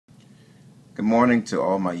Good morning to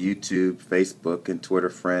all my YouTube, Facebook, and Twitter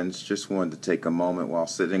friends. Just wanted to take a moment while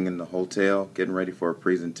sitting in the hotel getting ready for a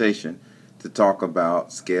presentation to talk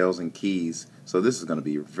about scales and keys. So this is going to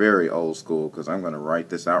be very old school because I'm going to write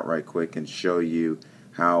this out right quick and show you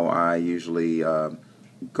how I usually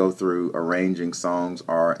go through arranging songs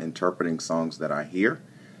or interpreting songs that I hear.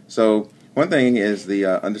 So one thing is the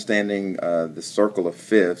understanding the circle of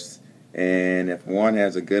fifths. And if one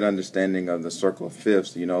has a good understanding of the circle of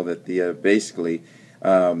fifths, you know that the basically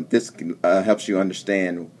this helps you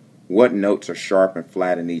understand what notes are sharp and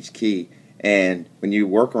flat in each key. And when you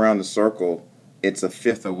work around the circle, it's a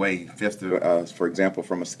fifth away. Fifth, for example,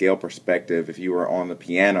 from a scale perspective, if you were on the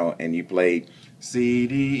piano and you played C,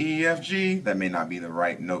 D, E, F, G, that may not be the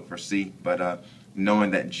right note for C, but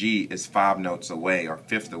knowing that G is 5 notes away or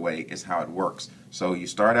fifth away is how it works. So you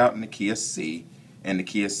start out in the key of C, and the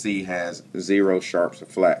key of C has 0 sharps or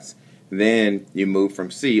flats. Then you move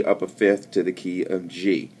from C up a fifth to the key of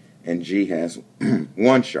G, and G has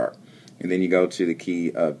 1 sharp. And then you go to the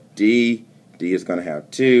key of D. D is going to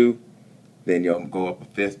have 2. Then you'll go up a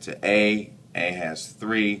fifth to A. A has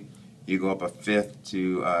 3. You go up a fifth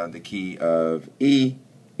to the key of E.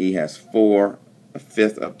 E has 4. A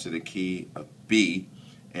fifth up to the key of B,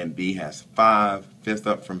 and B has 5. Fifth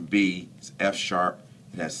up from B is F sharp.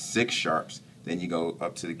 It has 6 sharps. Then you go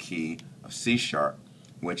up to the key of C sharp,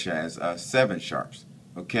 which has 7 sharps.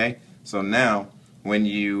 Okay, so now when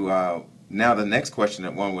you now the next question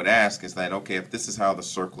that one would ask is that, okay, if this is how the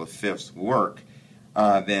circle of fifths work,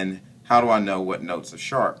 then how do I know what notes are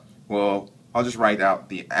sharp? Well, I'll just write out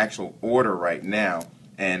the actual order right now,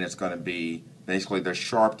 and it's going to be basically they're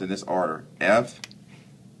sharped in this order: F,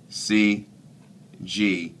 C,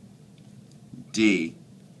 G, D,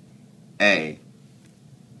 A,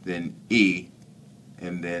 then E,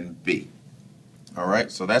 and then B.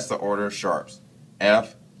 Alright, so that's the order of sharps: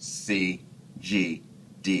 F, C, G,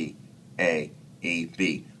 D, A, E,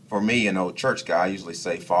 B. For me, an old church guy, I usually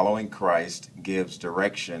say following Christ gives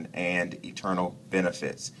direction and eternal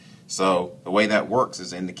benefits. So the way that works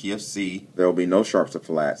is in the key of C, there will be no sharps or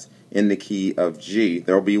flats. In the key of G,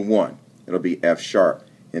 there will be 1. It'll be F sharp.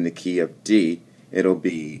 In the key of D, it'll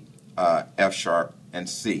be F sharp and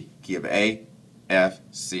C. Key of A, F,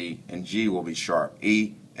 C, and G will be sharp.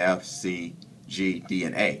 E, F, C, G, D,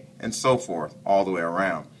 and A, and so forth, all the way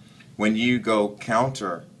around. When you go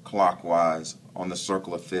counterclockwise on the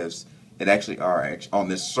circle of fifths, it actually, on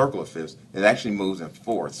this circle of fifths, it actually moves in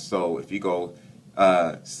fourths. So if you go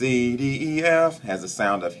C, D, E, F, has the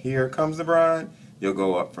sound of Here Comes the Bride, you'll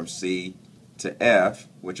go up from C to F,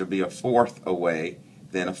 which will be a fourth away,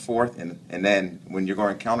 then a fourth, and then when you're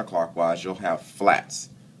going counterclockwise, you'll have flats.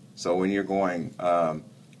 So when you're going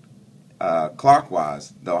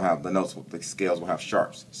clockwise, they'll have the notes, the scales will have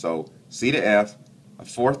sharps. So C to F, a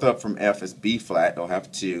fourth up from F is B flat, it'll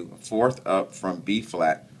have 2. A fourth up from B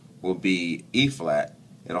flat will be E flat,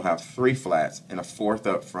 it'll have 3 flats, and a fourth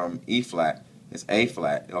up from E flat is A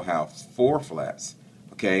flat, it'll have 4 flats.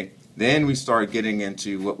 Okay, then we start getting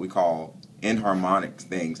into what we call enharmonic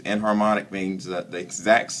things. Enharmonic means the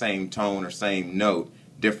exact same tone or same note,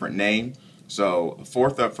 different name. So a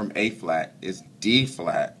fourth up from A flat is D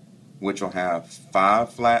flat, which will have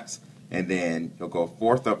 5 flats, and then you'll go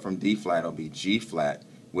fourth up from D flat, it'll be G flat,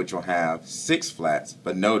 which will have 6 flats.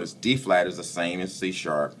 But notice D flat is the same as C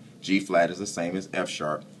sharp, G flat is the same as F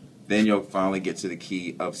sharp. Then you'll finally get to the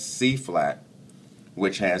key of C flat,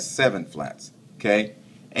 which has 7 flats. Okay,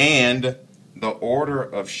 and the order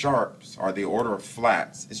of sharps, or the order of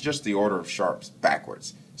flats, is just the order of sharps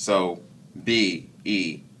backwards. So B,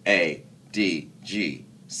 E, A, D, G,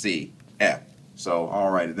 C, F. So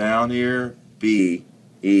I'll write it down here: B,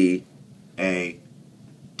 E, A,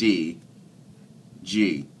 D,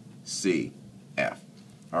 G, C, F.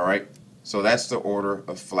 Alright, so that's the order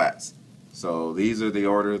of flats. So these are the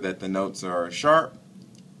order that the notes are sharp.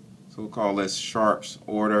 So we'll call this sharps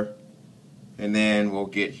order. And then we'll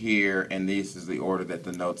get here, and this is the order that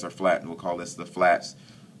the notes are flat, and we'll call this the flats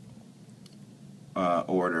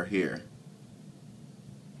order here.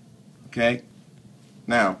 Okay.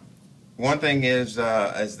 Now, one thing is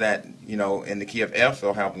that, you know, in the key of F,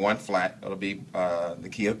 they'll have 1 flat. It'll be the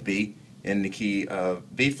key of B. In the key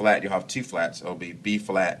of B flat, you'll have 2 flats. It'll be B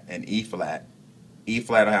flat and E flat. E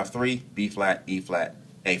flat will have 3. B flat, E flat,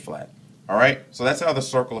 A flat. All right. So that's how the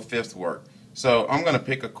circle of fifths work. So I'm going to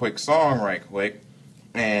pick a quick song right quick,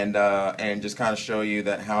 and just kind of show you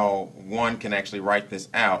that how one can actually write this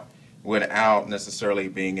out without necessarily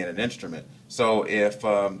being in an instrument. So if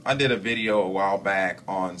I did a video a while back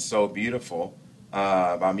on So Beautiful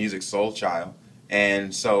by Music Soul Child,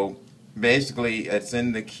 and so basically it's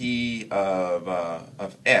in the key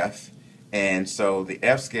of F, And so the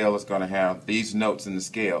F scale is going to have these notes in the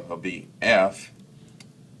scale. It'll be F,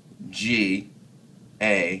 G,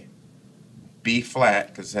 A, B flat,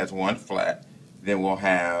 because it has one flat. Then we'll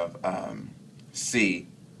have C,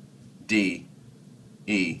 D,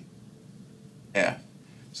 E, F.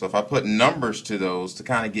 So if I put numbers to those to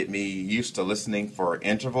kind of get me used to listening for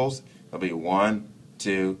intervals, it'll be 1,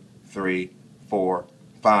 2, 3, 4,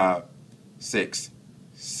 5, 6,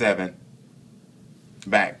 7,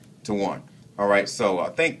 back to 1. Alright, so I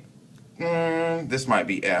think this might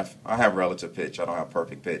be F. I have relative pitch. I don't have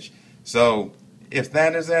perfect pitch. So if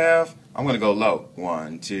that is F, I'm going to go low.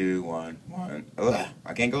 1, 2, 1, 1. Ugh,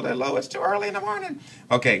 I can't go that low. It's too early in the morning.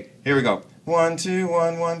 Okay, here we go. 1, 2,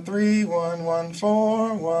 1, 1, 3, 1, 1,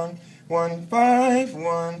 4, 1, 1, 5,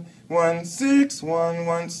 1, 1, 6, 1,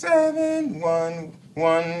 1, 7, 1,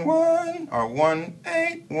 1, 1, or 1,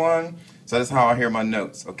 8, 1. So that's how I hear my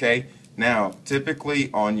notes, okay? Now,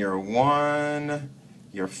 typically on your 1,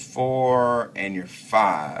 your 4, and your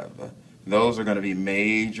 5, those are going to be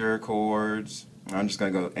major chords. I'm just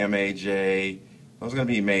going to go M, A, J. Those are going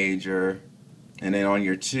to be major. And then on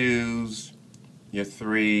your 2s, your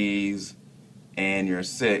 3s, and your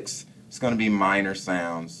 6, it's going to be minor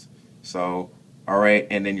sounds. So, alright,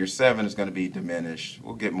 and then your 7 is going to be diminished.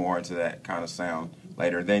 We'll get more into that kind of sound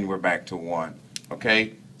later. Then we're back to 1.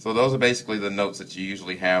 Okay? So those are basically the notes that you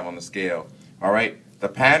usually have on the scale. Alright? The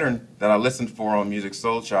pattern that I listened for on Music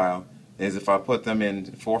Soul Child is if I put them in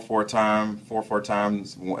 4/4 time, 4/4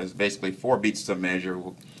 times is basically 4 beats to measure,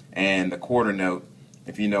 and the quarter note,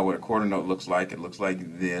 if you know what a quarter note looks like, it looks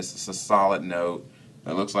like this. It's a solid note.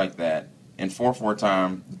 It looks like that. In 4/4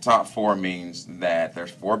 time, the top 4 means that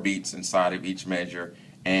there's 4 beats inside of each measure,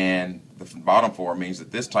 and the bottom 4 means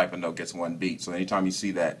that this type of note gets 1 beat. So anytime you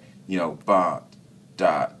see that, you know, ba,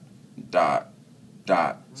 dot, dot,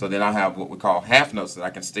 dot. So then I have what we call half notes that I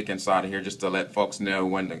can stick inside of here just to let folks know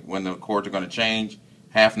when the chords are going to change.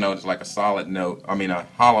 Half note is like a solid note, a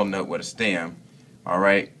hollow note with a stem.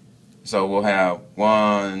 Alright? So we'll have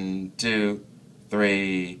 1, 2,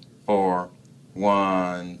 3, 4,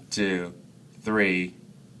 1, 2, 3,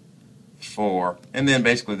 4, and then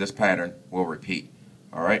basically this pattern will repeat.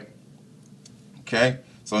 Alright? Okay?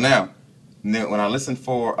 So now, when I listen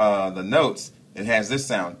for the notes, it has this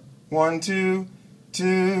sound. 1, 2,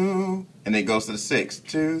 2, and it goes to the 6.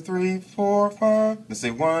 2, 3, 4, 5. Let's say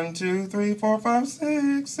 1, 2, 3, 4, 5,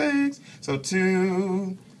 6, 6. So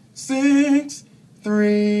 2, 6,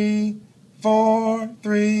 3, 4,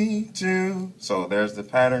 3, 2. So there's the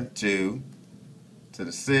pattern. 2 to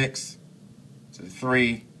the 6 to the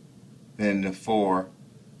 3, then the 4,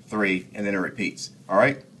 3, and then it repeats. All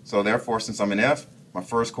right. So therefore, since I'm in F, my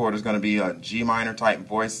first chord is going to be a G minor type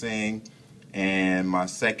voicing. And my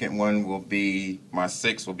second one will be, my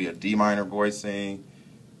 6 will be a D minor voicing,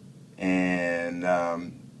 and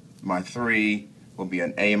my 3 will be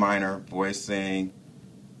an A minor voicing,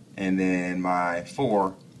 and then my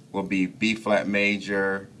 4 will be B flat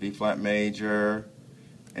major,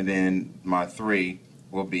 and then my 3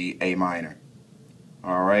 will be A minor.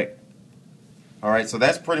 Alright? Alright, so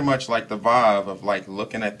that's pretty much like the vibe of like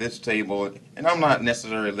looking at this table, and I'm not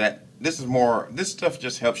necessarily that, this stuff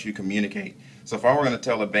just helps you communicate. So if I were going to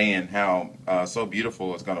tell a band how So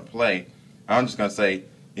Beautiful is going to play, I'm just going to say,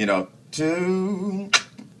 you know, 2,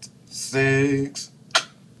 6,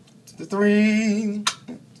 to the 3,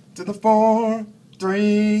 to the 4,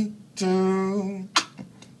 3, 2,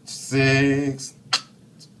 6,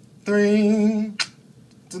 3,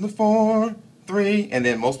 to the 4, 3, and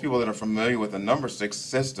then most people that are familiar with the number 6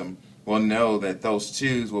 system will know that those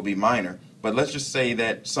 2s will be minor. But let's just say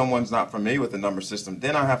that someone's not familiar with the number system.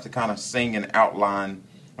 Then I have to kind of sing and outline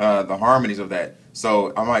the harmonies of that.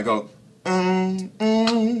 So I might go to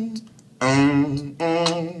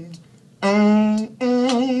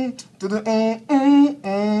the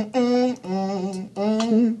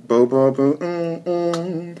bo bo bo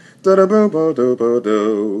da da bo bo do bo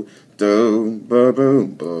do do bo bo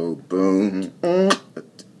bo boom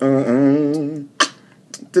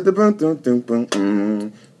to the boom boom boom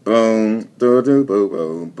boom boom, do do boom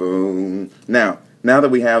boom boom. Now that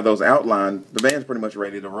we have those outlined, the band's pretty much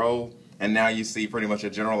ready to roll, and now you see pretty much a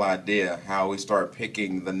general idea how we start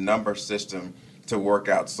picking the number system to work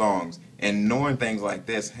out songs. And knowing things like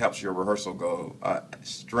this helps your rehearsal go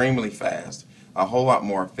extremely fast, a whole lot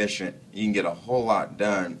more efficient. You can get a whole lot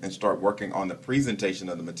done and start working on the presentation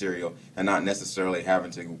of the material and not necessarily having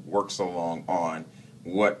to work so long on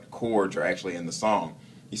what chords are actually in the song.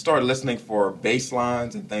 You start listening for bass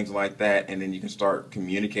lines and things like that, and then you can start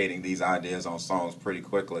communicating these ideas on songs pretty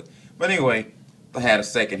quickly. But anyway, I had a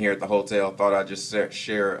second here at the hotel. Thought I'd just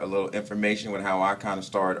share a little information with how I kind of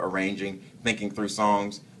started arranging, thinking through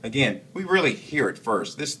songs. Again, we really hear it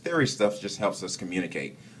first. This theory stuff just helps us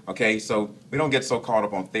communicate. Okay, so we don't get so caught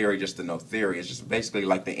up on theory just to know theory. It's just basically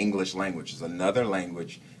like the English language. It's another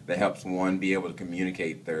language that helps one be able to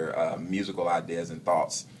communicate their musical ideas and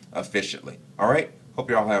thoughts efficiently. All right, hope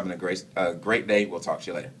you're all having a great day. We'll talk to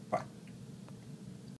you later. Bye.